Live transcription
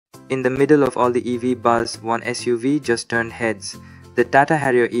In the middle of all the EV buzz, one SUV just turned heads. The Tata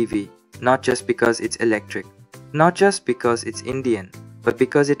Harrier EV, not just because it's electric, not just because it's Indian, but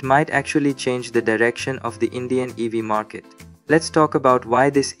because it might actually change the direction of the Indian EV market. Let's talk about why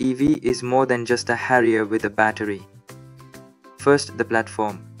this EV is more than just a Harrier with a battery. First, the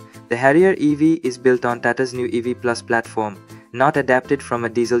platform. The Harrier EV is built on Tata's new EV Plus platform, not adapted from a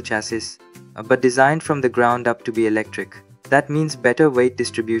diesel chassis, but designed from the ground up to be electric. That means better weight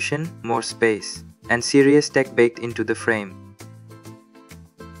distribution, more space, and serious tech baked into the frame.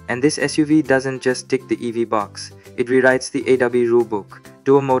 And this SUV doesn't just tick the EV box, it rewrites the AWD rulebook.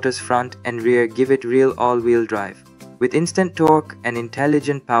 Dual motors front and rear give it real all-wheel drive, with instant torque and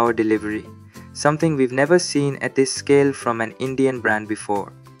intelligent power delivery, something we've never seen at this scale from an Indian brand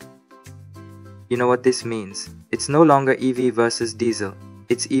before. You know what this means? It's no longer EV versus diesel,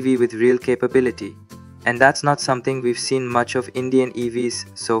 it's EV with real capability. And that's not something we've seen much of Indian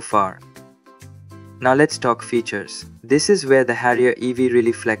EVs so far. Now let's talk features. This is where the Harrier EV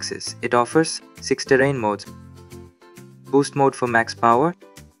really flexes. It offers 6 terrain modes, boost mode for max power,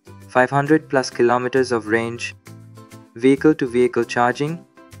 500 plus kilometers of range, vehicle to vehicle charging,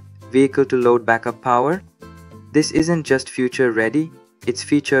 vehicle to load backup power. This isn't just future ready, it's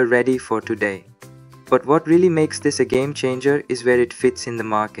feature ready for today. But what really makes this a game changer is where it fits in the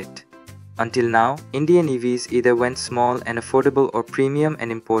market. Until now, Indian EVs either went small and affordable or premium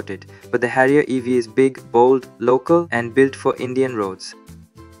and imported, but the Harrier EV is big, bold, local, and built for Indian roads.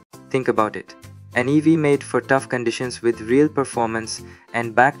 Think about it. An EV made for tough conditions with real performance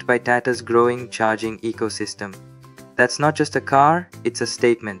and backed by Tata's growing charging ecosystem. That's not just a car, it's a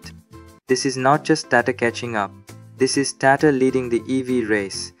statement. This is not just Tata catching up. This is Tata leading the EV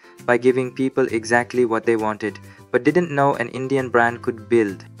race by giving people exactly what they wanted, but didn't know an Indian brand could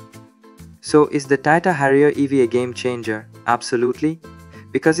build. So is the Tata Harrier EV a game changer? Absolutely.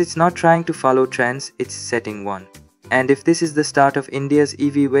 Because it's not trying to follow trends, it's setting one. And if this is the start of India's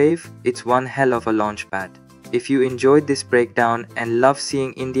EV wave, it's one hell of a launchpad. If you enjoyed this breakdown and love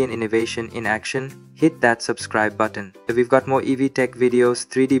seeing Indian innovation in action, hit that subscribe button. We've got more EV tech videos,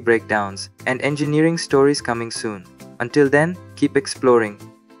 3D breakdowns, and engineering stories coming soon. Until then, keep exploring.